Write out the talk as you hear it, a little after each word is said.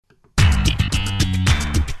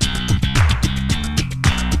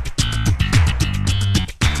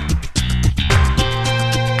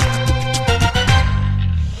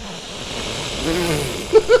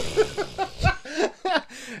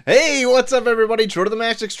Hey, what's up, everybody? Troy to the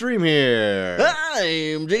Max Extreme here.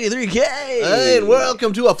 I'm J3K. Hey, and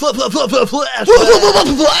welcome to a flashback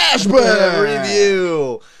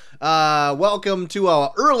review. Welcome to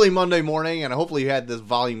a early Monday morning, and hopefully you had this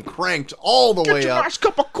volume cranked all the way Get your up nice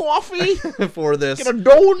cup of coffee. for this Get a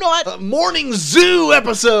donut. morning zoo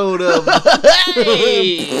episode of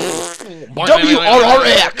Hey!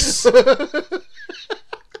 WRRX.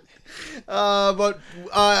 But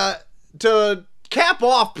to cap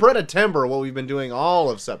off Predatember, what we've been doing all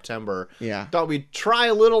of September, Yeah. thought we'd try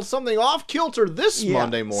a little something off kilter this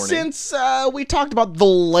Monday morning. Since we talked about the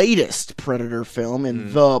latest Predator film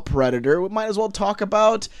in The Predator, we might as well talk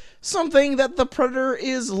about something that The Predator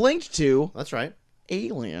is linked to. That's right.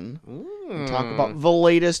 Alien. Talk about the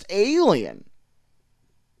latest Alien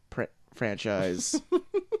franchise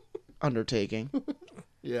undertaking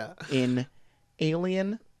Yeah. in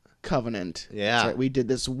Alien Covenant. Yeah. That's right. We did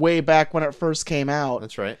this way back when it first came out.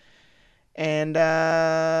 That's right. And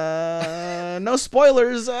no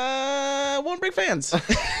spoilers, won't bring fans.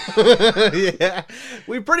 Yeah.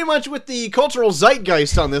 We pretty much, with the cultural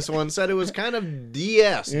zeitgeist on this one, said it was kind of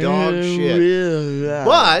DS, dog shit. Yeah.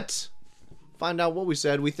 But find out what we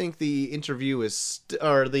said. We think the interview is,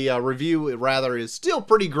 review rather, is still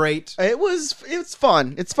pretty great. It's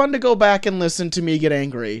fun. It's fun to go back and listen to me get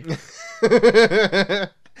angry.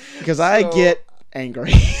 Because I get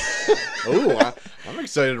angry. Oh, I'm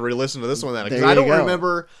excited to re-listen to this one then, because There I you don't go.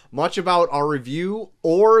 remember much about our review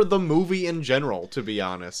or the movie in general, to be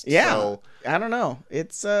honest. Yeah. So, I don't know.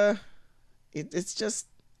 It's just,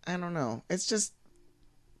 I don't know. It's just,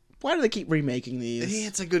 why do they keep remaking these?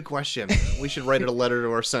 it's a good question. We should write a letter to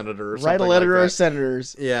our senator or something Write a letter like to our that.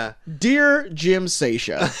 senators. Yeah. Dear Jim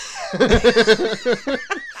Sasha.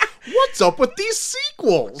 What's up with these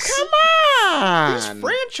sequels? Come These on.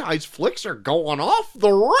 franchise flicks are going off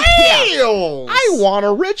the rails. I want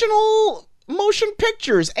original motion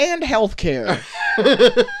pictures and healthcare.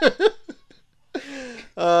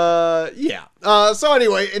 Yeah. So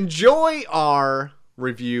anyway, enjoy our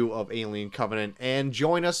review of Alien Covenant and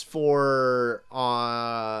join us for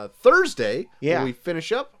Thursday when we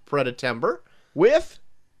finish up Predatember. With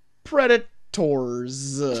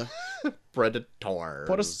Predators.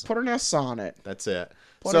 Predators. Put an S on it. That's it.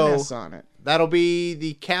 Put So an S on it. that'll be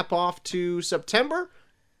the cap off to September.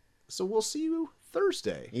 So we'll see you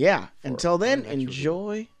Thursday. Yeah. Until then, our next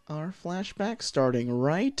enjoy our flashback starting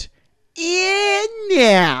right in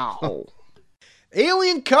now.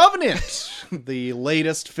 Alien Covenant, the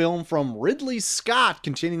latest film from Ridley Scott,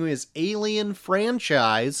 continuing his Alien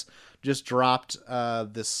franchise, just dropped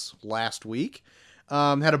this last week.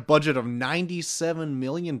 Had a budget of $97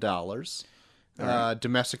 million.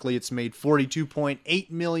 Domestically, it's made $42.8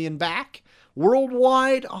 million back.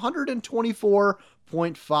 Worldwide,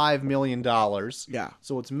 $124.5 million. Yeah.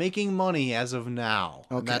 So it's making money as of now.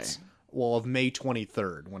 And Okay. that's, of May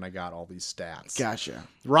 23rd when I got all these stats. Gotcha.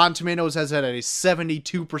 Rotten Tomatoes has it at a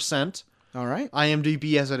 72%. All right.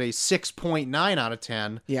 IMDb has it a 6.9 out of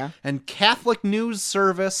 10. Yeah. And Catholic News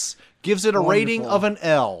Service gives it a rating of an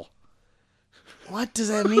L. What does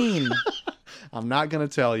that mean? I'm not going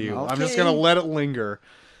to tell you. I'm just Okay. going to let it linger.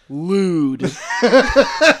 Lewd.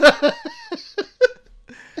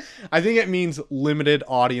 I think it means limited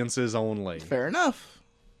audiences only. Fair enough.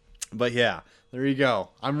 But yeah, there you go.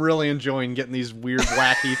 I'm really enjoying getting these weird,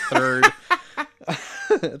 wacky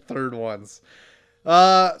third ones.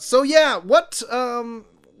 So yeah, what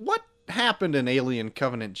happened in Alien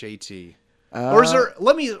Covenant, JT? Or is there,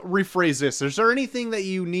 let me rephrase this. Is there anything that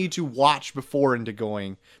you need to watch before into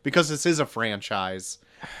going? Because this is a franchise.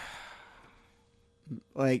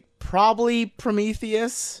 Like, probably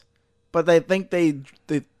Prometheus, but I think they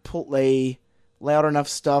lay out enough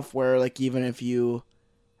stuff where, like, even if you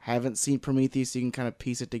haven't seen Prometheus, you can kind of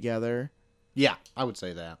piece it together. Yeah, I would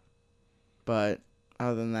say that. But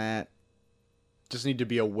other than that, Just need to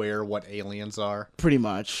be aware what aliens are. pretty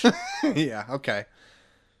much. Yeah, okay.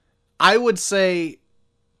 I would say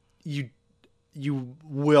you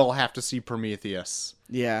will have to see Prometheus.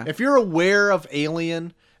 Yeah. If you're aware of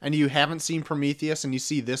Alien and you haven't seen Prometheus and you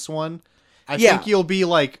see this one, I Yeah. think you'll be,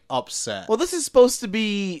 like, upset. Well, this is supposed to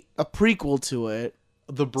be a prequel to it.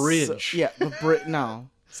 The bridge. So, yeah, no,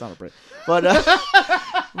 it's not a bridge. But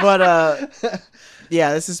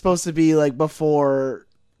yeah, this is supposed to be like before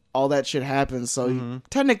all that shit happens. So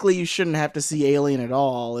technically, you shouldn't have to see Alien at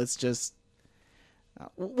all. It's just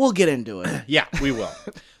we'll get into it. Yeah, we will.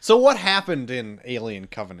 So what happened in Alien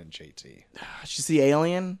Covenant, JT? Did you see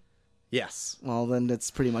Alien? Yes. Well, then it's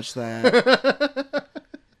pretty much that.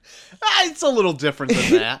 It's a little different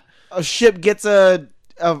than that. A ship gets a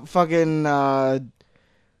fucking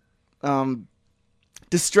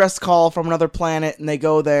distress call from another planet, and they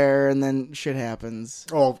go there, and then shit happens.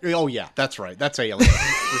 Oh yeah, that's right. That's Alien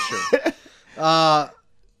for sure.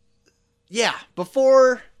 Yeah,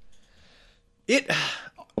 before it,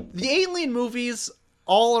 the Alien movies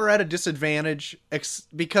all are at a disadvantage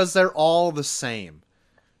because they're all the same,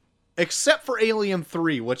 except for Alien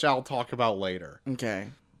 3, which I'll talk about later. Okay.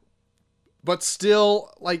 But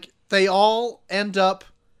still, like, they all end up,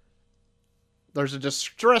 there's a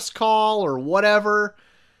distress call or whatever.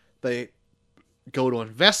 They go to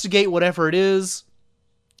investigate whatever it is.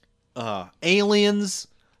 Aliens,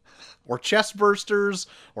 or chest bursters,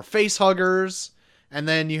 or face huggers, and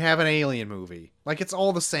then you have an Alien movie. Like, it's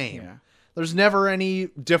all the same. Yeah. There's never any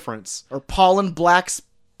difference. Or Pollen Black's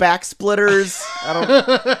back splitters. I don't.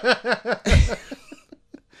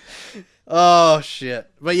 Oh shit!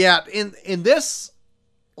 But yeah, in this,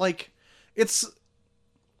 like, it's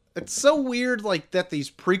so weird, like, that these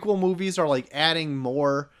prequel movies are like adding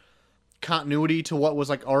more continuity to what was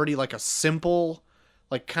like already like a simple,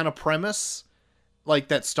 like, kind of premise, like,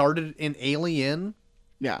 that started in Alien.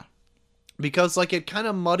 Yeah. Because, like, it kind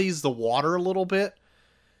of muddies the water a little bit.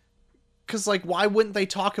 Because, like, why wouldn't they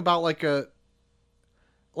talk about like a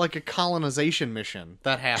colonization mission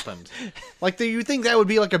that happened? Like, you think that would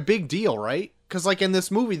be like a big deal, right? Because, like, in this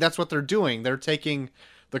movie, that's what they're doing. They're taking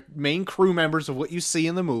the main crew members of what you see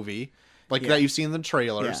in the movie, like, that you see in the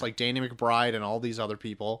trailers, like Danny McBride and all these other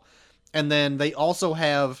people. And then they also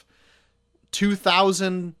have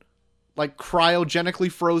 2,000, like, cryogenically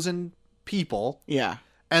frozen people. Yeah.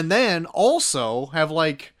 And then also have,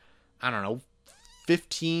 like, I don't know,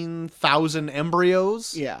 15,000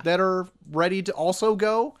 embryos that are ready to also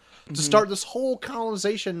go to start this whole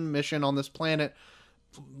colonization mission on this planet,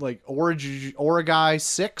 like Origai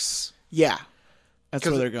 6. Yeah. That's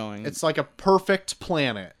where they're going. It's like a perfect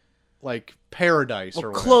planet, like paradise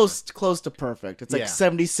or whatever. Close to perfect. It's like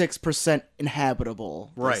 76%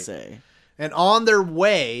 inhabitable, they say. And on their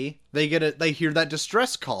way, they hear that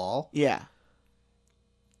distress call. Yeah.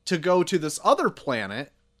 To go to this other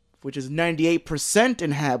planet, which is 98%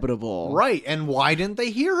 inhabitable. Right, and why didn't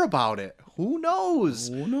they hear about it? Who knows?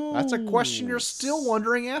 Who knows? That's a question you're still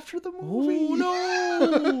wondering after the movie. Who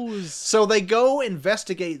knows? So they go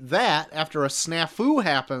investigate that after a snafu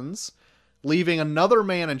happens, leaving another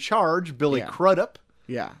man in charge, Billy Crudup.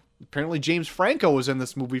 Yeah. Apparently James Franco was in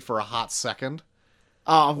this movie for a hot second.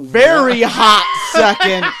 A very hot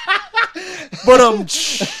second. But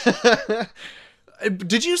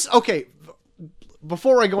Did you... Okay,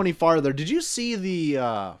 before I go any farther, did you see the,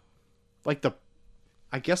 I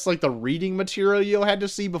guess, like, the reading material you had to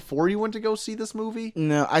see before you went to go see this movie?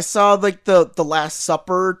 No, I saw, like, the Last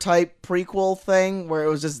Supper type prequel thing where it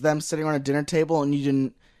was just them sitting around a dinner table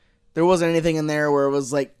and there wasn't anything in there where it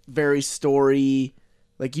was, like, very story,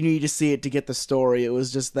 like, you need to see it to get the story. It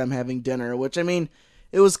was just them having dinner, which, I mean,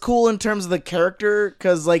 it was cool in terms of the character,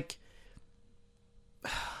 because, like,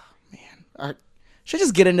 should I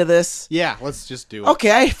just get into this? Yeah, let's just do it.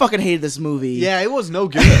 Okay, I fucking hated this movie. Yeah, it was no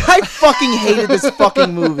good. I fucking hated this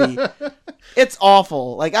fucking movie. It's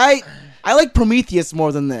awful. Like, I like Prometheus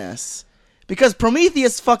more than this. Because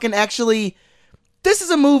Prometheus fucking actually... This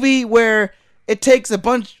is a movie where it takes a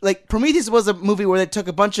bunch... Like, Prometheus was a movie where they took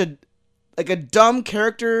a bunch of... Like, a dumb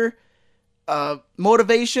character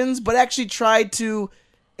motivations, but actually tried to...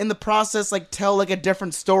 in the process, like, tell, like, a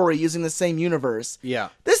different story using the same universe. Yeah.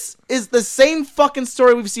 This is the same fucking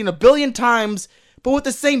story we've seen a billion times, but with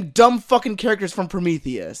the same dumb fucking characters from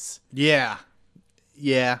Prometheus. Yeah.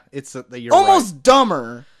 Yeah, you're almost right.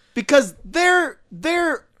 Dumber, because their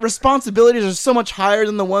responsibilities are so much higher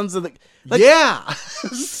than the ones of the... Like, yeah!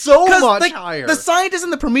 So much higher. The scientists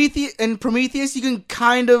in Prometheus, you can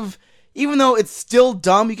kind of... Even though it's still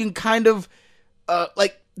dumb, you can kind of,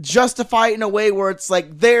 justify it in a way where it's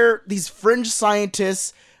like they're these fringe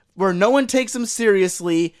scientists where no one takes them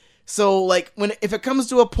seriously. So, like, if it comes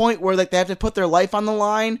to a point where, like, they have to put their life on the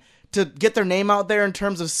line to get their name out there in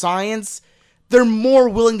terms of science, they're more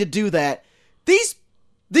willing to do that. This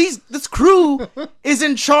crew is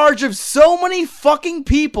in charge of so many fucking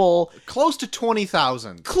people. Close to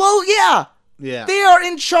 20,000. Yeah. Yeah. They are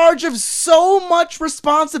in charge of so much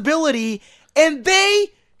responsibility, and they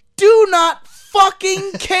do not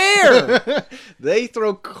fucking care. They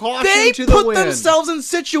throw caution to the wind. They put themselves in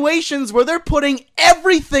situations where they're putting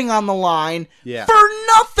everything on the line for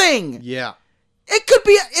nothing. Yeah. It could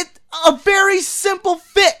be a very simple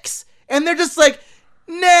fix, and they're just like,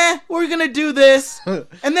 nah, we're gonna do this.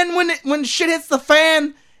 And then when shit hits the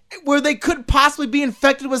fan, where they could possibly be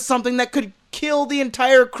infected with something that could kill the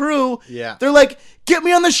entire crew, they're like, get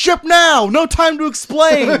me on the ship now, no time to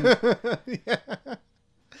explain. Yeah.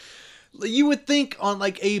 You would think on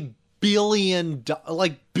like a billions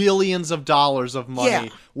of dollars of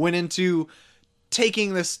money went into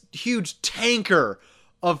taking this huge tanker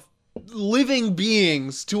of living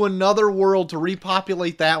beings to another world to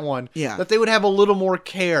repopulate that one. Yeah. That they would have a little more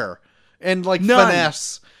care and like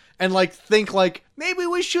finesse and like think like maybe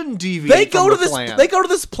we shouldn't deviate. They go to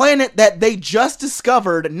this planet that they just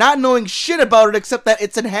discovered, not knowing shit about it except that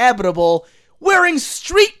it's inhabitable, wearing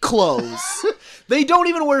street clothes. They don't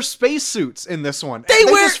even wear spacesuits in this one. They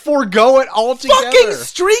wear just forego it altogether. Fucking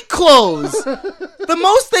street clothes. The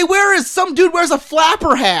most they wear is some dude wears a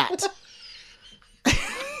flapper hat.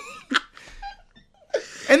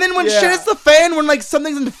 And then when shit hits the fan, when like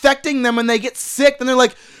something's infecting them and they get sick, then they're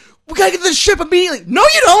like, we gotta get to the ship immediately. No,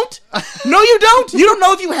 you don't. No, you don't. You don't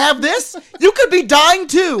know if you have this. You could be dying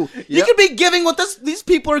too. You could be giving what these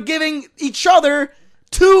people are giving each other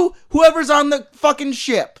to whoever's on the fucking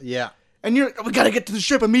ship. Yeah. And we gotta get to the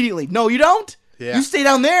ship immediately. No, you don't. Yeah. You stay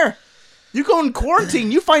down there. You go in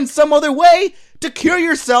quarantine. You find some other way to cure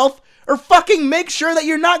yourself or fucking make sure that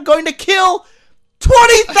you're not going to kill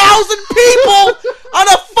 20,000 people on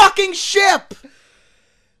a fucking ship.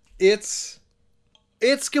 It's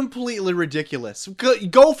completely ridiculous.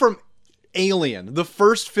 Go from Alien, the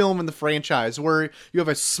first film in the franchise, where you have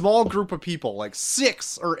a small group of people, like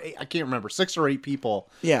 6 or 8, I can't remember, 6 or 8 people.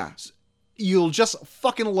 Yeah. You'll just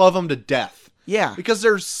fucking love them to death. Yeah. Because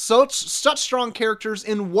there's such strong characters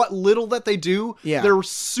in what little that they do. Yeah. They're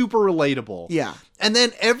super relatable. Yeah. And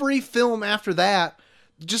then every film after that,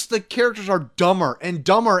 just the characters are dumber and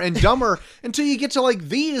dumber and dumber until you get to like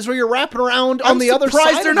these where you're wrapping around on the other side. I'm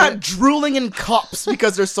surprised they're not drooling in cups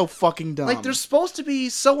because they're so fucking dumb. Like they're supposed to be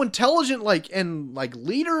so intelligent, and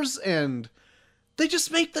leaders, and they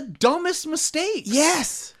just make the dumbest mistakes.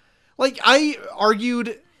 Yes. Like I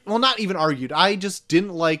argued. Well, not even argued. I just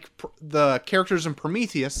didn't like the characters in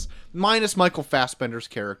Prometheus, minus Michael Fassbender's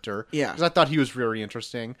character. Yeah. Because I thought he was very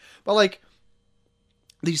interesting. But, like,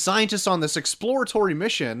 these scientists on this exploratory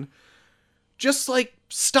mission just, like,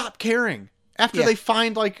 stop caring after they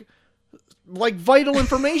find, like vital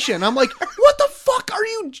information. I'm like, what the fuck are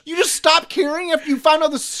you? You just stop caring after you find all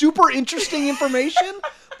the super interesting information?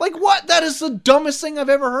 Like, what? That is the dumbest thing I've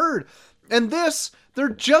ever heard. And this... They're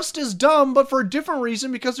just as dumb, but for a different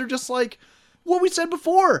reason, because they're just like what we said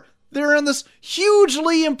before. They're on this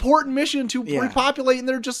hugely important mission to repopulate, and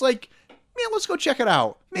they're just like, man, let's go check it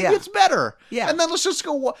out. Maybe it's better. Yeah. And then let's just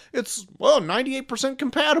go, it's, 98%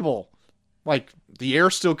 compatible. Like, the air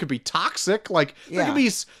still could be toxic. Like, there could be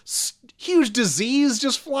huge disease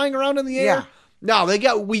just flying around in the air. Yeah. No, they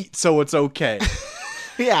got wheat, so it's okay.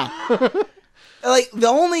 Yeah. Like, the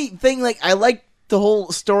only thing, like, I like the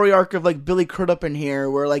whole story arc of like Billy Crudup in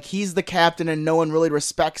here, where like he's the captain and no one really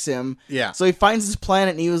respects him. Yeah. So he finds his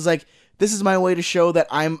planet and he was like, "This is my way to show that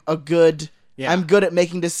I'm good at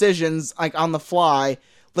making decisions like on the fly.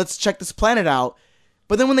 Let's check this planet out."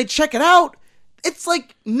 But then when they check it out, it's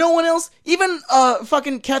like no one else, even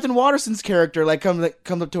fucking Captain Watterson's character, like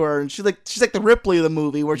comes up to her and she's like the Ripley of the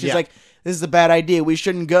movie, where she's like, "This is a bad idea. We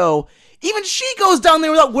shouldn't go." Even she goes down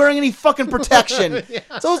there without wearing any fucking protection.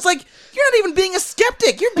 So it's like, you're not even being a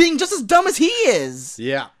skeptic. You're being just as dumb as he is.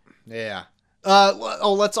 Yeah. Yeah.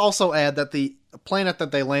 Let's also add that the planet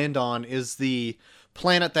that they land on is the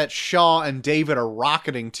planet that Shaw and David are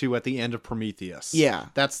rocketing to at the end of Prometheus. Yeah.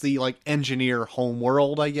 That's the, like, engineer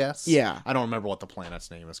homeworld, I guess. Yeah. I don't remember what the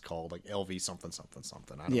planet's name is called. Like, LV something, something,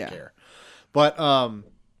 something. I don't care. But,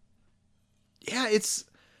 yeah, it's...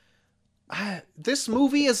 this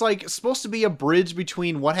movie is like supposed to be a bridge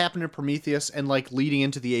between what happened in Prometheus and like leading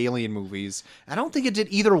into the Alien movies. I don't think it did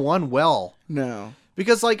either one well. No.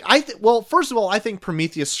 Because like first of all, I think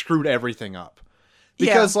Prometheus screwed everything up.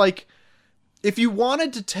 Because like if you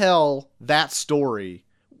wanted to tell that story,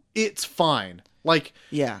 it's fine. Like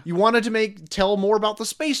you wanted to tell more about the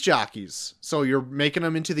space jockeys. So you're making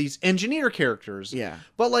them into these engineer characters. Yeah.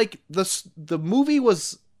 But like the movie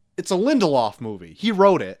it's a Lindelof movie. He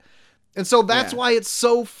wrote it. And so that's why it's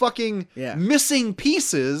so fucking missing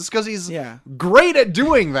pieces, because he's great at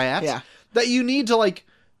doing that, that you need to, like,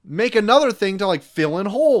 make another thing to, like, fill in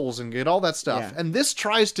holes and get all that stuff. Yeah. And this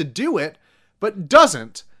tries to do it, but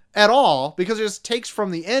doesn't at all, because it just takes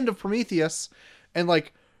from the end of Prometheus and,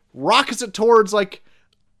 like, rockets it towards, like,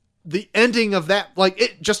 the ending of that. Like,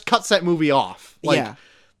 it just cuts that movie off. Like,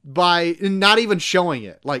 by not even showing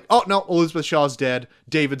it. Like, oh, no, Elizabeth Shaw's dead.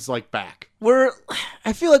 David's, like, back.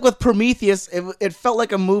 I feel like with Prometheus, it felt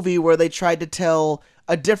like a movie where they tried to tell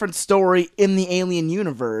a different story in the Alien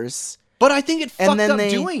universe. But I think it fucked up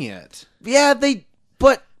doing it. Yeah,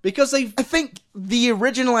 but because they, I think the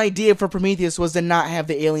original idea for Prometheus was to not have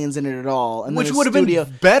the aliens in it at all, and which then would have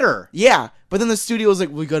been better. Yeah, but then the studio was like,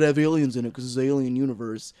 we gotta have aliens in it because it's an alien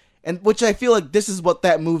universe, and which I feel like this is what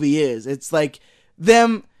that movie is. It's like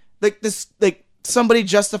them, like this, like somebody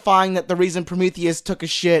justifying that the reason Prometheus took a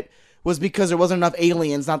shit was because there wasn't enough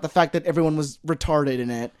aliens, not the fact that everyone was retarded in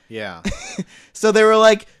it. Yeah. So they were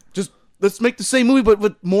like, just let's make the same movie but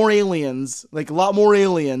with more aliens, like a lot more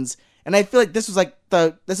aliens. And I feel like this is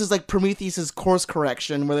like Prometheus's course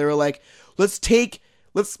correction, where they were like, let's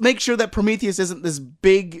make sure that Prometheus isn't this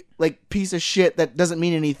big like piece of shit that doesn't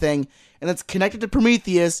mean anything, and that's connected to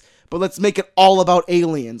Prometheus, but let's make it all about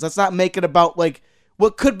aliens. Let's not make it about like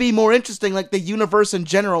what could be more interesting, like the universe in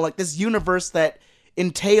general, like this universe that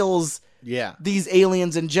entails these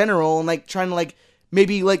aliens in general, and like trying to like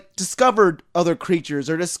maybe like discover other creatures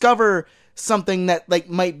or discover something that like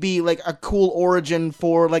might be like a cool origin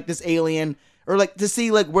for like this alien, or like to see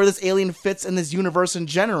like where this alien fits in this universe in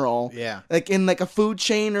general. Yeah. Like in like a food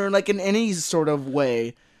chain or like in any sort of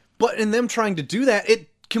way. But in them trying to do that, it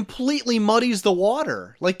completely muddies the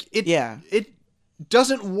water. Like it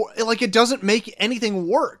doesn't make anything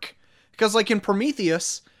work. Because like in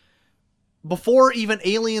Prometheus, before even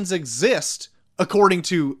aliens exist, according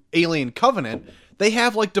to Alien Covenant, they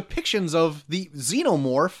have like depictions of the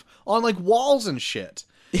xenomorph on like walls and shit.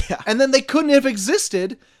 Yeah. And then they couldn't have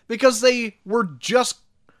existed because they were just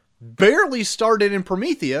barely started in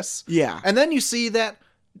Prometheus. Yeah. And then you see that,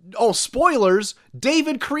 oh, spoilers,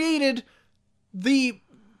 David created the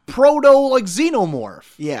proto like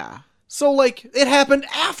xenomorph. Yeah. So like it happened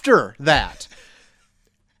after that.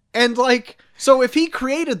 And like, so if he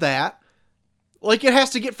created that, like it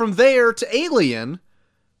has to get from there to Alien,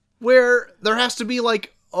 where there has to be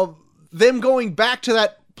like them going back to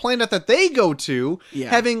that planet that they go to,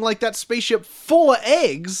 having like that spaceship full of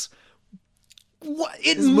eggs.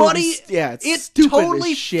 It totally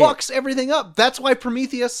fucks everything up. That's why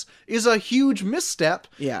Prometheus is a huge misstep.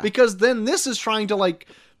 Yeah. Because then this is trying to like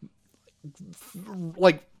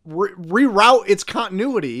reroute its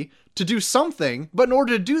continuity to do something, but in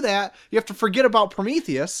order to do that, you have to forget about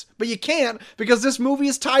Prometheus, but you can't because this movie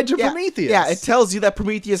is tied to Prometheus. Yeah, it tells you that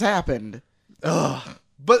Prometheus happened. Ugh.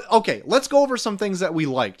 But okay, let's go over some things that we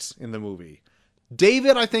liked in the movie.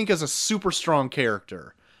 David, I think, is a super strong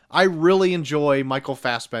character. I really enjoy Michael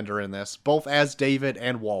Fassbender in this, both as David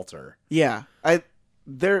and Walter. Yeah,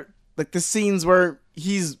 they're like the scenes where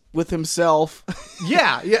he's with himself.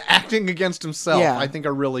 yeah, acting against himself. I think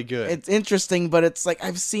are really good. It's interesting, but it's like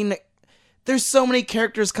there's so many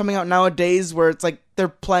characters coming out nowadays where it's like they're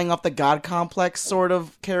playing off the God complex sort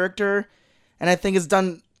of character, and I think it's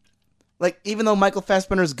done. Like, even though Michael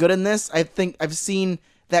Fassbender is good in this, I think I've seen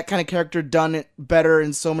that kind of character done better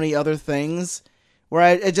in so many other things,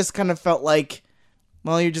 where it just kind of felt like,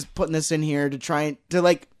 well, you're just putting this in here to try to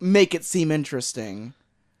like make it seem interesting.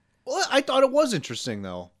 Well, I thought it was interesting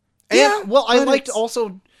though. And, well, I liked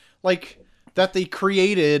also like that they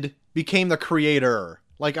became the creator.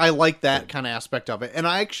 Like, I like that kind of aspect of it, and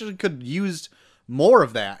I actually could use more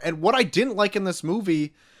of that. And what I didn't like in this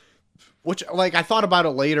movie, which, like, I thought about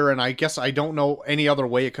it later, and I guess I don't know any other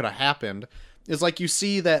way it could have happened, is, like, you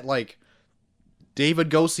see that, like,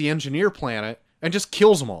 David goes to the engineer planet and just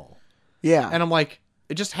kills them all. Yeah. And I'm like,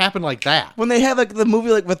 it just happened like that. When they have, like, the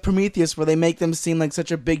movie, like, with Prometheus, where they make them seem like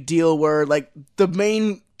such a big deal, where, like, the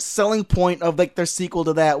main selling point of, like, their sequel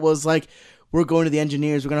to that was, like, we're going to the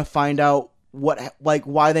engineers, we're going to find out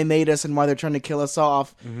why they made us and why they're trying to kill us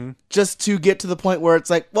off, just to get to the point where it's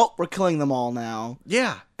like, well, we're killing them all now.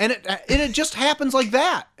 Yeah, and it just happens like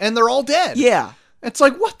that, and they're all dead. Yeah. It's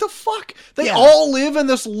like, what the fuck? They all live in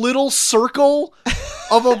this little circle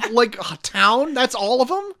of a town? That's all of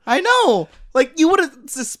them? I know! Like, you would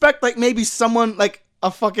suspect, like, maybe someone, like,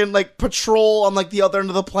 a fucking, like, patrol on, like, the other end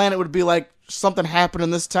of the planet would be like, something happened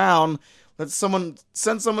in this town. Let's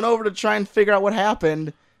send someone over to try and figure out what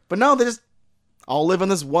happened. But no, they just all live on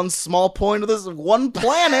this one small point of this one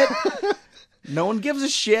planet. No one gives a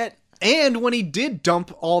shit. And when he did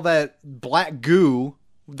dump all that black goo,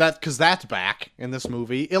 because that's back in this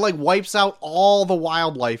movie, it like wipes out all the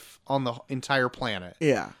wildlife on the entire planet.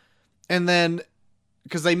 Yeah. And then,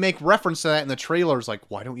 because they make reference to that in the trailers, like,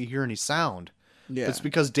 why don't you hear any sound? Yeah. It's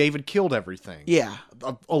because David killed everything. Yeah.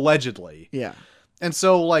 Allegedly. Yeah. And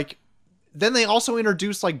so, like, then they also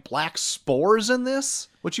introduced, like, black spores in this,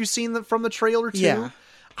 which you've seen from the trailer, too. Yeah.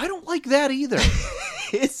 I don't like that either.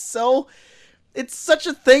 It's such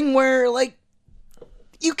a thing where, like,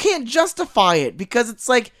 you can't justify it, because it's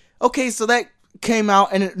like, okay, so that came out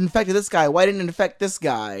and it infected this guy. Why didn't it infect this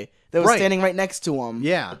guy that was standing right next to him?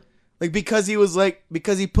 Yeah. Like, because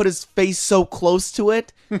he put his face so close to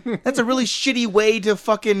it. That's a really shitty way to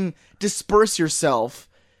fucking disperse yourself.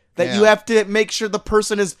 That you have to make sure the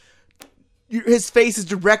person his face is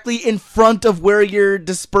directly in front of where you're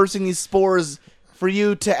dispersing these spores for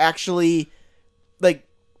you to actually, like,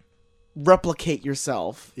 replicate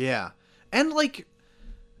yourself. Yeah. And, like,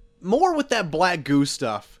 more with that black goo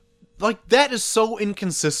stuff. Like, that is so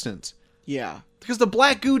inconsistent. Yeah. Because the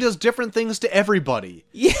black goo does different things to everybody.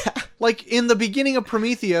 Yeah. Like, in the beginning of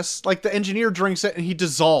Prometheus, like, the engineer drinks it and he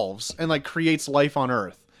dissolves and, like, creates life on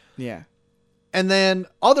Earth. Yeah. And then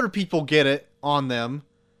other people get it on them,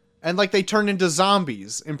 and, like, they turn into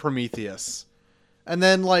zombies in Prometheus. And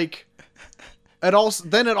then, like, it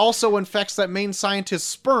also infects that main scientist's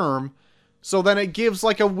sperm, so then it gives,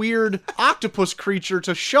 like, a weird octopus creature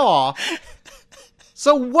to Shaw.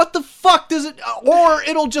 So what the fuck does it... Or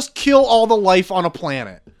it'll just kill all the life on a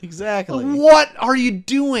planet. Exactly. What are you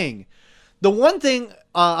doing? The one thing...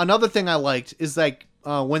 another thing I liked is, like,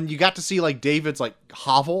 when you got to see, like, David's, like,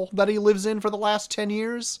 hovel that he lives in for the last 10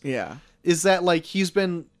 years. Yeah. Is that, like, he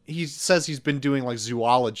says he's been doing, like,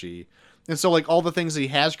 zoology. And so, like, all the things that he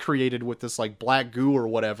has created with this, like, black goo or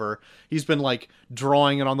whatever, he's been, like,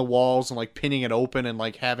 drawing it on the walls and, like, pinning it open and,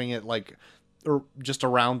 like, having it, like, or just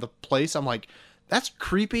around the place. I'm like, that's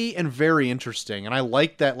creepy and very interesting. And I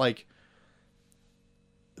like that, like,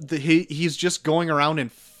 he's just going around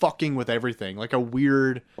and fucking with everything. Like a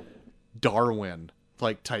weird Darwin,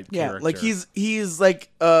 like, type character. Yeah, like, he's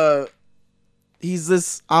like, he's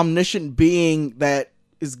this omniscient being that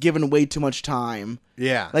is given way too much time.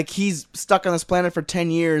 Yeah. Like, he's stuck on this planet for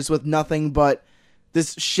 10 years with nothing but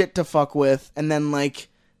this shit to fuck with, and then, like,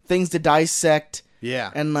 things to dissect.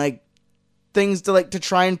 Yeah. And, like, things to, like, to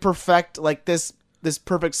try and perfect, like, this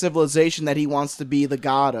perfect civilization that he wants to be the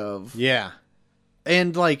god of. Yeah.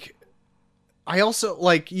 And, like, I also,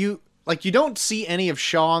 like, you don't see any of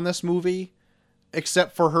Shaw in this movie,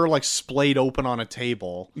 except for her, like, splayed open on a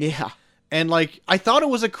table. Yeah. And, like, I thought it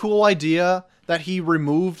was a cool idea that he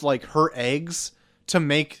removed, like, her eggs to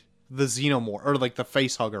make the xenomorph, or, like, the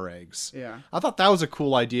facehugger eggs. Yeah. I thought that was a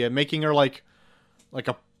cool idea, making her, like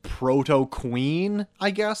a proto-queen,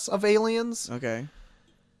 I guess, of aliens. Okay.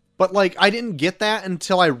 But, like, I didn't get that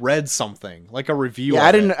until I read something, like a review Yeah,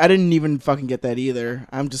 of it. I didn't even fucking get that either.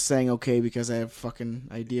 I'm just saying okay because I have fucking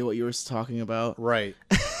idea what you were talking about. Right.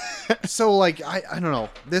 So, like, I don't know.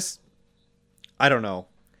 I don't know.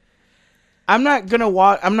 I'm not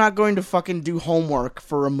going to fucking do homework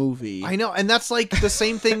for a movie. I know, and that's, like, the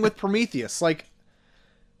same thing with Prometheus. Like,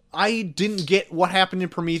 I didn't get what happened in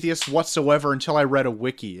Prometheus whatsoever until I read a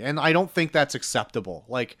wiki, and I don't think that's acceptable.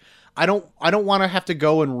 Like, I don't want to have to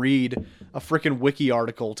go and read a freaking wiki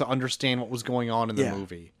article to understand what was going on in the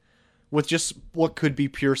movie, with just what could be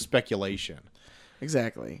pure speculation.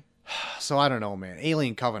 Exactly. So I don't know, man.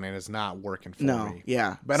 Alien Covenant is not working for me.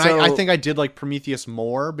 Yeah. But I think I did like Prometheus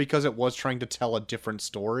more because it was trying to tell a different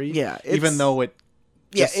story. Yeah. Even though it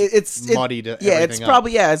it's muddied everything up.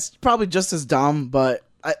 It's probably just as dumb, but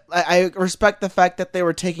I respect the fact that they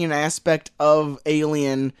were taking an aspect of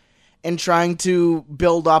Alien and trying to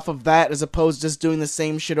build off of that as opposed to just doing the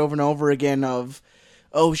same shit over and over again of,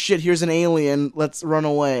 oh shit, here's an alien, let's run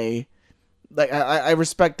away. Like, I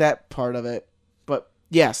respect that part of it. But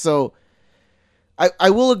yeah, so I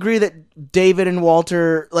will agree that David and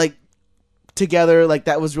Walter, like, together, like,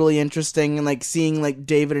 that was really interesting, and like seeing like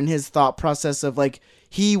David and his thought process of like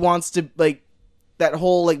he wants to, like, that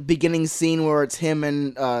whole like beginning scene where it's him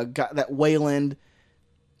and that Wayland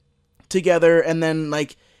together, and then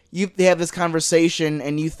like they have this conversation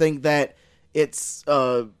and you think that it's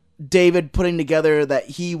David putting together that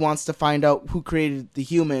he wants to find out who created the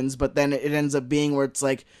humans, but then it ends up being where it's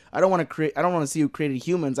like, I don't want to see who created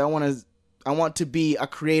humans. I want to be a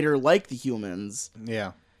creator like the humans.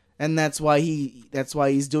 Yeah. And that's why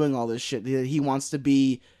he's doing all this shit. He wants to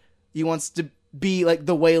be like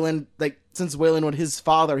the Wayland, like, since Wayland was his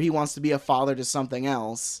father, he wants to be a father to something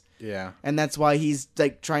else. Yeah. And that's why he's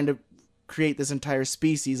like trying to create this entire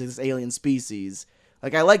species, this alien species.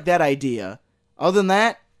 Like, I like that idea. Other than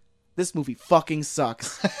that, this movie fucking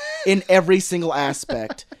sucks in every single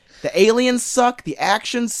aspect. The aliens suck, the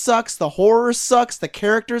action sucks, the horror sucks, the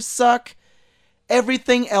characters suck.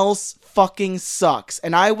 Everything else fucking sucks.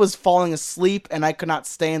 And I was falling asleep and I could not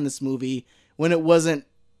stay in this movie when it wasn't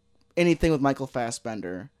anything with Michael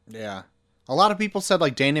Fassbender. Yeah. A lot of people said,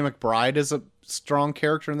 like, Danny McBride is a strong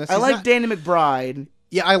character in this. I like Danny McBride.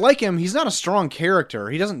 Yeah, I like him. He's not a strong character.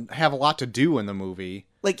 He doesn't have a lot to do in the movie.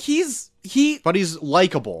 Like, but he's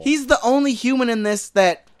likable. He's the only human in this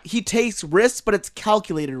that he takes risks, but it's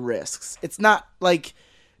calculated risks. It's not like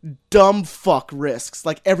dumb fuck risks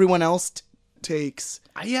like everyone else takes.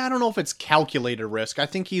 Yeah, I don't know if it's calculated risk. I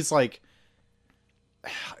think he's like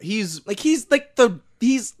the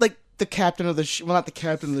captain of the ship. Well, not the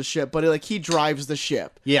captain of the ship, but like he drives the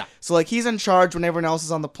ship. Yeah. So like he's in charge when everyone else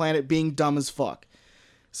is on the planet being dumb as fuck.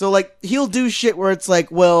 So like he'll do shit where it's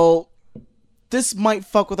like, well, this might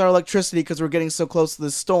fuck with our electricity because we're getting so close to the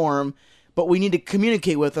storm, but we need to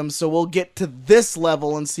communicate with them, so we'll get to this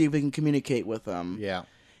level and see if we can communicate with them. Yeah.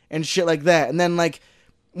 And shit like that. And then like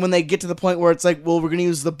when they get to the point where it's like, well, we're gonna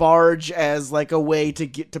use the barge as like a way to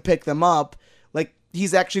pick them up, like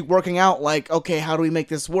he's actually working out like, okay, how do we make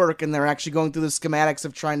this work? And they're actually going through the schematics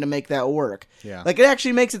of trying to make that work. Yeah. Like it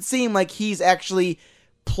actually makes it seem like he's actually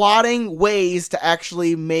plotting ways to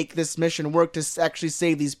actually make this mission work to actually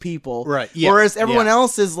save these people. Right. Yeah. Whereas everyone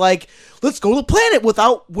else is like, let's go to the planet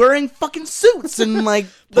without wearing fucking suits and like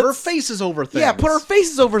put our faces over things. Yeah, put our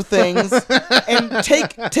faces over things and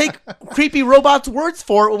take creepy robots' words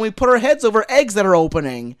for it when we put our heads over eggs that are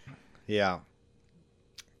opening. Yeah.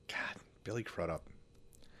 God, Billy Crudup.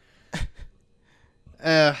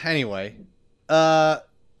 Anyway, now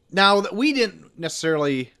that we didn't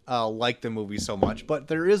necessarily like the movie so much, but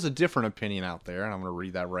there is a different opinion out there, and I'm going to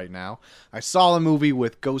read that right now. I saw a movie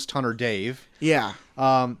with Ghost Hunter Dave. Yeah.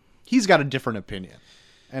 He's got a different opinion,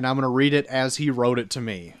 and I'm going to read it as he wrote it to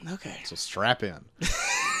me. Okay. So strap in.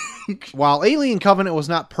 While Alien Covenant was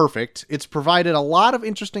not perfect, it's provided a lot of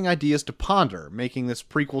interesting ideas to ponder, making this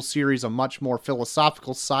prequel series a much more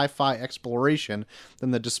philosophical sci-fi exploration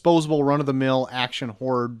than the disposable run-of-the-mill action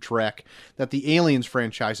horror dreck that the Aliens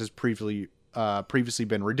franchise has previously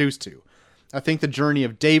been reduced to. I think the journey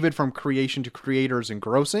of David from creation to creator is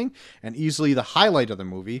engrossing and easily the highlight of the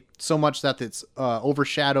movie, so much that it's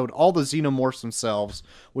overshadowed all the xenomorphs themselves,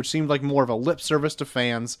 which seemed like more of a lip service to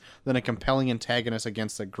fans than a compelling antagonist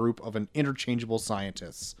against a group of interchangeable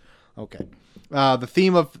scientists. Okay. The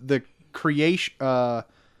theme of the creations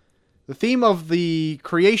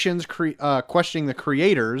questioning the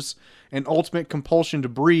creators and ultimate compulsion to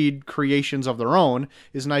breed creations of their own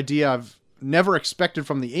is an idea I've never expected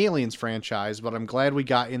from the Aliens franchise, but I'm glad we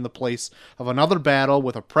got in the place of another battle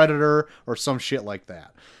with a predator or some shit like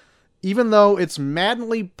that. Even though it's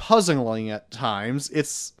maddeningly puzzling at times,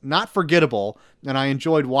 it's not forgettable, and I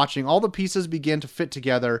enjoyed watching all the pieces begin to fit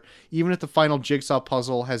together, even if the final jigsaw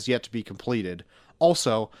puzzle has yet to be completed.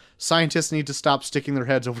 Also, scientists need to stop sticking their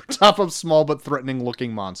heads over top of small but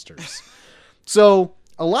threatening-looking monsters. So,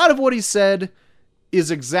 a lot of what he said is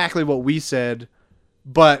exactly what we said,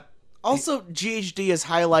 but also, GHD is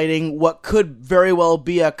highlighting what could very well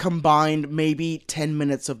be a combined maybe 10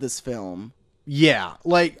 minutes of this film. Yeah,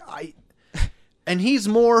 and he's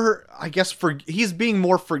more, I guess, he's being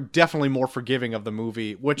definitely more forgiving of the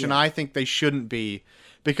movie, which, and I think they shouldn't be,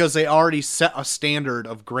 because they already set a standard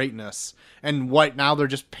of greatness, and now they're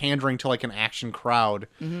just pandering to like an action crowd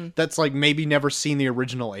that's like maybe never seen the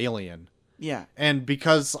original Alien. Yeah. And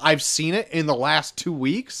because I've seen it in the last 2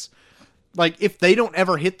 weeks, like, if they don't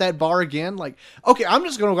ever hit that bar again, like, okay, I'm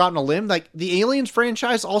just going to go out on a limb. Like, the Aliens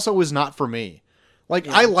franchise also is not for me. Like,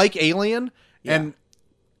 I like Alien, and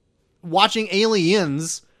watching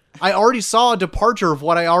Aliens, I already saw a departure of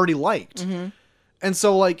what I already liked. And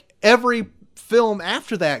so, like, every film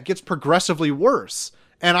after that gets progressively worse.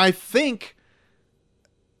 And I think,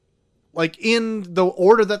 like, in the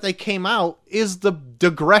order that they came out is the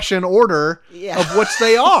digression order of which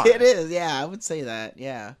they are. It is, yeah, I would say that,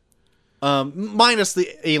 yeah. Minus the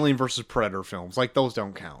Alien versus Predator films, like those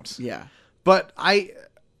don't count. Yeah, but I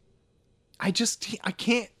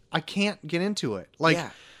can't get into it. Like,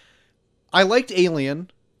 I liked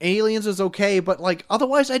Alien. Aliens is okay, but like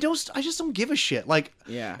otherwise, I just don't give a shit. Like,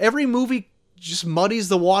 every movie just muddies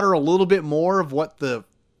the water a little bit more of what the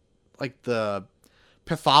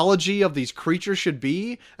pathology of these creatures should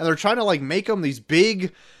be, and they're trying to like make them these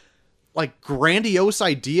big, like, grandiose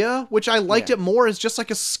idea, which I liked it more as just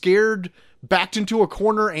like a scared, backed into a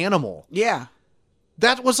corner animal. Yeah.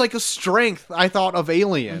 That was like a strength, I thought, of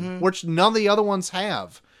Alien, which none of the other ones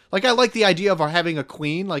have. Like, I like the idea of having a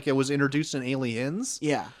queen, like it was introduced in Aliens.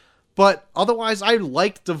 Yeah. But otherwise, I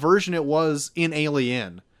liked the version it was in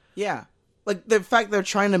Alien. Yeah. Like, the fact they're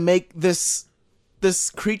trying to make this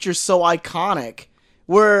creature so iconic,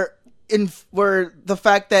 where the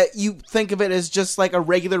fact that you think of it as just like a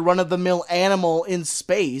regular run-of-the-mill animal in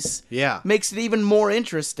space makes it even more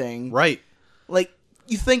interesting. Right. Like,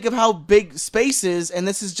 you think of how big space is, and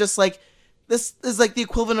this is just like, this is like the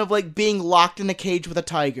equivalent of like being locked in a cage with a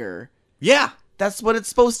tiger. Yeah. That's what it's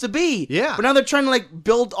supposed to be. Yeah. But now they're trying to like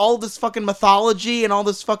build all this fucking mythology and all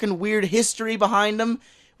this fucking weird history behind them,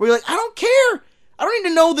 where you're like, I don't care. I don't need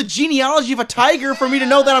to know the genealogy of a tiger for me to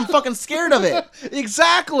know that I'm fucking scared of it.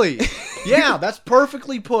 Exactly. Yeah, that's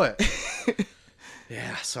perfectly put.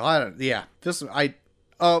 Yeah, so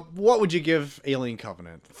what would you give Alien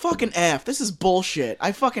Covenant? Fucking F. This is bullshit.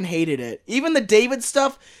 I fucking hated it. Even the David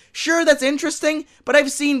stuff, sure, that's interesting, but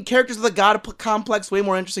I've seen characters of the God complex way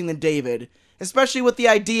more interesting than David. Especially with the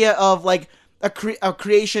idea of, like, a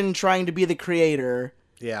creation trying to be the creator.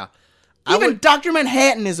 Yeah. Even Dr.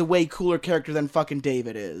 Manhattan is a way cooler character than fucking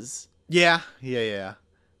David is. Yeah.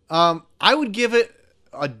 I would give it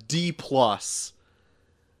a D+.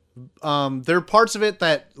 There are parts of it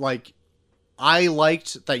that, like, I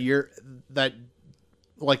liked that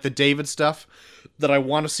like the David stuff that I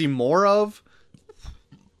want to see more of.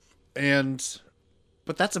 But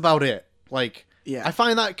that's about it. Like, yeah. I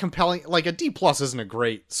find that compelling. Like, a D+ isn't a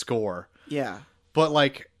great score. Yeah. But,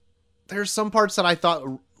 like, there's some parts that I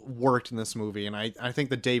thought worked in this movie, and I think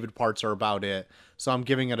the David parts are about it. So I'm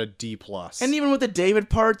giving it a D+. And even with the David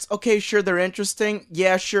parts, okay, sure, they're interesting.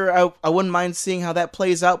 Yeah, sure, I wouldn't mind seeing how that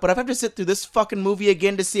plays out. But if I have to sit through this fucking movie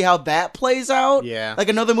again to see how that plays out, yeah, like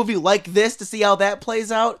another movie like this to see how that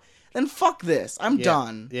plays out, then fuck this. I'm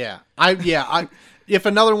done. Yeah. If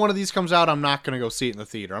another one of these comes out, I'm not gonna go see it in the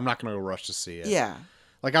theater. I'm not gonna go rush to see it. Yeah.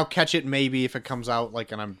 Like, I'll catch it maybe if it comes out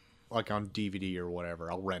like on DVD or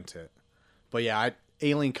whatever. I'll rent it. But yeah,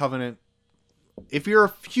 Alien Covenant. If you're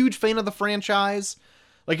a huge fan of the franchise,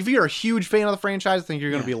 I think you're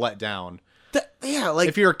going to be let down.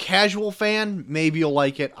 If you're a casual fan, maybe you'll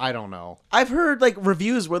like it. I don't know. I've heard, like,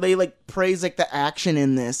 reviews where they, like, praise, like, the action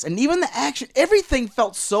in this. And even the action, everything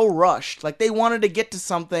felt so rushed. Like, they wanted to get to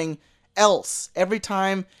something else every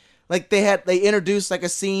time. Like, they introduced, like, a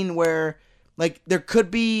scene where, like, there could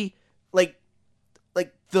be, like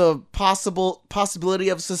the possibility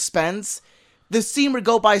of suspense. The scene would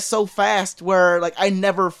go by so fast where, like, I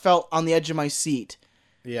never felt on the edge of my seat.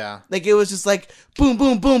 Yeah. Like, it was just like, boom,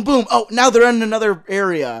 boom, boom, boom. Oh, now they're in another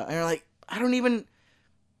area. And you're like, I don't even...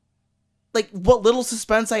 Like, what little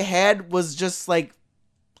suspense I had was just, like,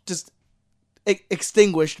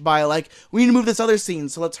 extinguished by, like, we need to move this other scene,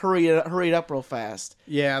 so let's hurry it up real fast.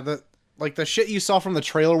 Yeah, the shit you saw from the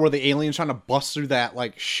trailer where the alien's trying to bust through that,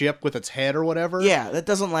 like, ship with its head or whatever. Yeah, that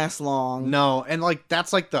doesn't last long. No, and, like,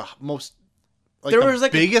 that's, like, the most... Like, there was,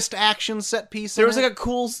 like, biggest action set piece. There was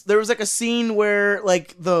like a scene where,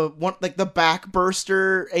 like, the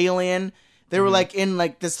backburster alien, they were like in,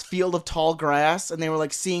 like, this field of tall grass, and they were,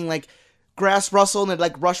 like, seeing, like, grass rustle, and they'd,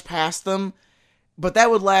 like, rush past them. But that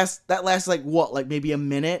lasted like, what, like, maybe a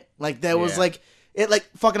minute? Like, that was like, it, like,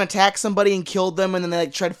 fucking attacked somebody and killed them, and then they,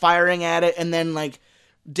 like, tried firing at it, and then, like,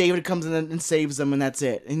 David comes in and saves them, and that's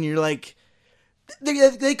it. And you're like,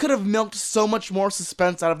 they could have milked so much more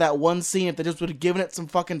suspense out of that one scene if they just would have given it some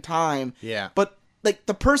fucking time. Yeah. But, like,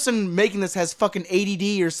 the person making this has fucking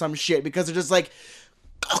ADD or some shit because they're just like,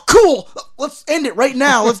 oh, cool, let's end it right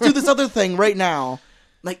now. Let's do this other thing right now.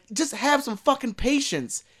 Like, just have some fucking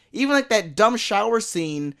patience. Even, like, that dumb shower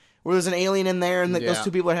scene where there's an alien in there and those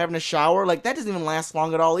two people are having a shower, like, that doesn't even last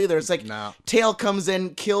long at all either. It's like, Tail comes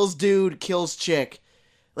in, kills dude, kills chick.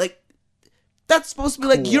 Like, that's supposed to be,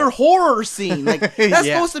 like, your horror scene. Like, that's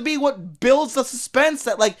supposed to be what builds the suspense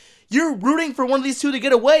that, like, you're rooting for one of these two to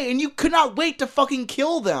get away, and you could not wait to fucking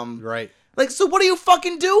kill them. Right. Like, so what are you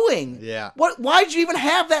fucking doing? Yeah. Why'd you even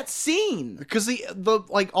have that scene? Because the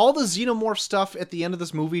like, all the xenomorph stuff at the end of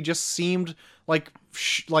this movie just seemed like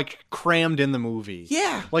crammed in the movie.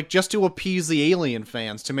 Yeah. Like, just to appease the Alien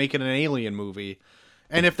fans, to make it an Alien movie.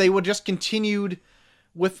 And if they would just continued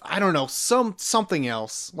with, I don't know, something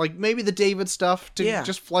else, like maybe the David stuff to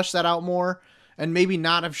just flesh that out more, and maybe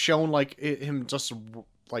not have shown, like, him just,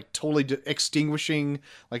 like, totally extinguishing,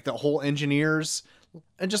 like, the whole engineers,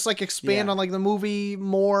 and just, like, expand on, like, the movie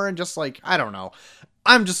more, and just, like, I don't know.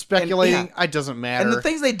 I'm just speculating. It doesn't matter. And the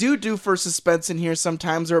things they do for suspense in here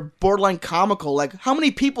sometimes are borderline comical. Like, how many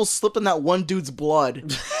people slipped in that one dude's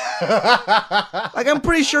blood? Like, I'm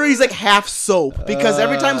pretty sure he's, like, half soap. Because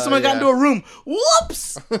every time someone got into a room,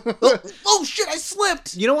 whoops! Oh, shit, I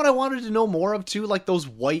slipped! You know what I wanted to know more of, too? Like, those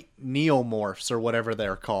white neomorphs, or whatever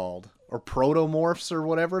they're called. Or protomorphs, or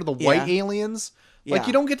whatever. The white aliens. Like,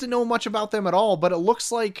 you don't get to know much about them at all, but it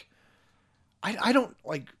looks like... I don't,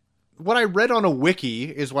 like... What I read on a wiki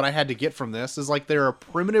is what I had to get from this, is, like, they're a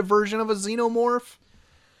primitive version of a xenomorph.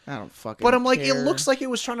 I don't fucking But I'm like, care. it looks like it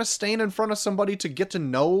was trying to stand in front of somebody to get to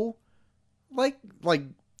know, like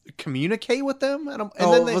communicate with them. And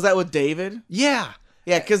then was that with David? Yeah.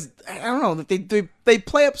 Yeah, because, I don't know, they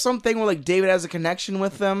play up something where, like, David has a connection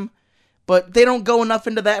with them, but they don't go enough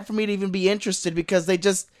into that for me to even be interested, because they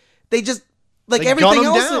just like, they everything gun 'em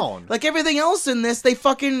else, down. like everything else in this, they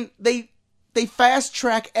they fast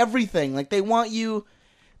track everything. Like, they want to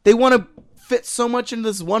fit so much into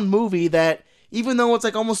this one movie that even though it's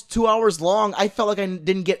like almost 2 hours long, I felt like I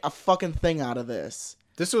didn't get a fucking thing out of this.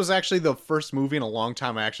 This was actually the first movie in a long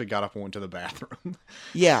time I actually got up and went to the bathroom.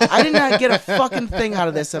 Yeah, I did not get a fucking thing out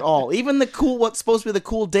of this at all. Even what's supposed to be the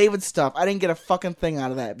cool David stuff, I didn't get a fucking thing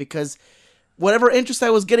out of that because whatever interest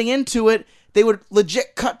I was getting into it, they would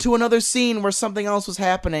legit cut to another scene where something else was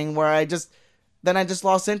happening where I just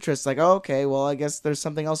lost interest. Like, oh, okay, well, I guess there's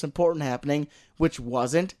something else important happening, which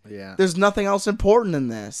wasn't. Yeah. There's nothing else important in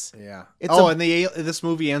this. Yeah. It's and this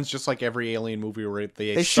movie ends just like every Alien movie where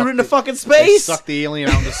they shoot into fucking They space. suck the alien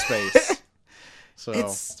out into space. So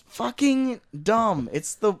It's fucking dumb.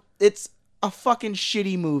 It's a fucking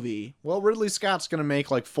shitty movie. well, Ridley Scott's gonna make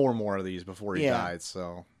like 4 more of these before he Yeah. dies.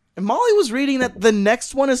 So And Molly was reading that the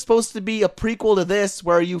next one is supposed to be a prequel to this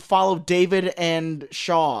where you follow David and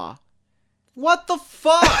Shaw. what the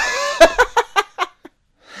fuck?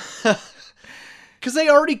 Because they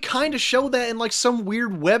already kind of show that in like some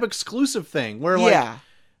weird web exclusive thing where like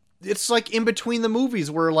it's like in between the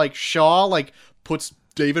movies where like Shaw like puts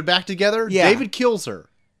David back together. Yeah. David kills her,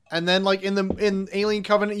 and then like in Alien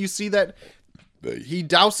Covenant you see that he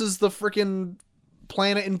douses the freaking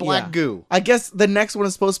planet in black goo. I guess the next one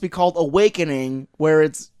is supposed to be called Awakening, where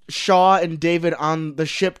it's Shaw and David on the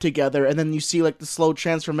ship together, and then you see like the slow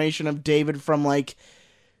transformation of David from like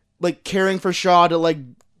caring for Shaw to like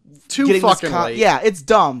Too getting fucking late. Yeah, it's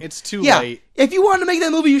dumb. It's too late. If you wanted to make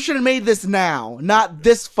that movie, you should have made this now, not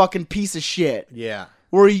this fucking piece of shit. Yeah.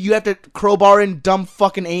 Where you have to crowbar in dumb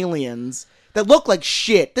fucking aliens that look like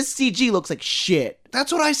shit. This CG looks like shit.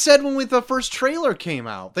 That's what I said when the first trailer came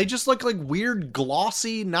out. They just look like weird,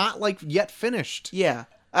 glossy, not like yet finished. Yeah.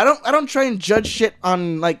 I don't try and judge shit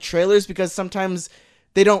on like trailers because sometimes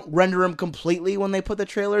they don't render them completely when they put the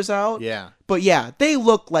trailers out. Yeah. But yeah, they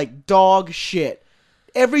look like dog shit.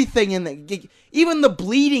 Everything in even the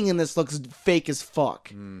bleeding in this looks fake as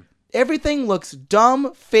fuck. Everything looks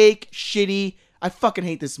dumb, fake, shitty. I fucking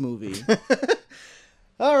hate this movie.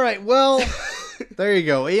 All right, well, there you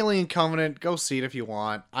go. Alien Covenant. Go see it if you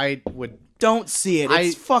want. I would. Don't see it.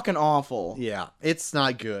 It's fucking awful. Yeah, it's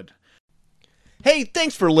not good. Hey,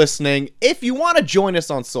 thanks for listening. If you want to join us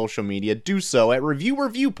on social media, do so at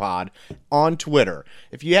Review Pod on Twitter.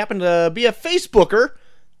 If you happen to be a Facebooker,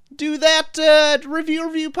 do that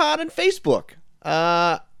Review Pod on Facebook.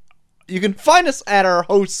 You can find us at our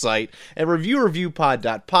host site at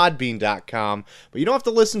reviewreviewpod.podbean.com, but you don't have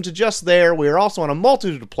to listen to just there. We are also on a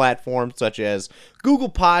multitude of platforms such as Google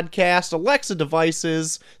Podcasts, Alexa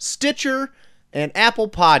devices, Stitcher, and Apple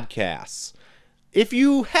Podcasts. If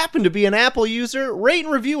you happen to be an Apple user, rate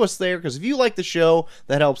and review us there, because if you like the show,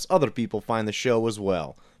 that helps other people find the show as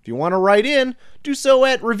well. If you want to write in, do so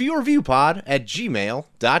at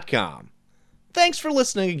reviewreviewpod@gmail.com. Thanks for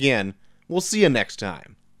listening again. We'll see you next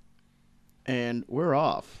time. And we're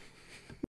off.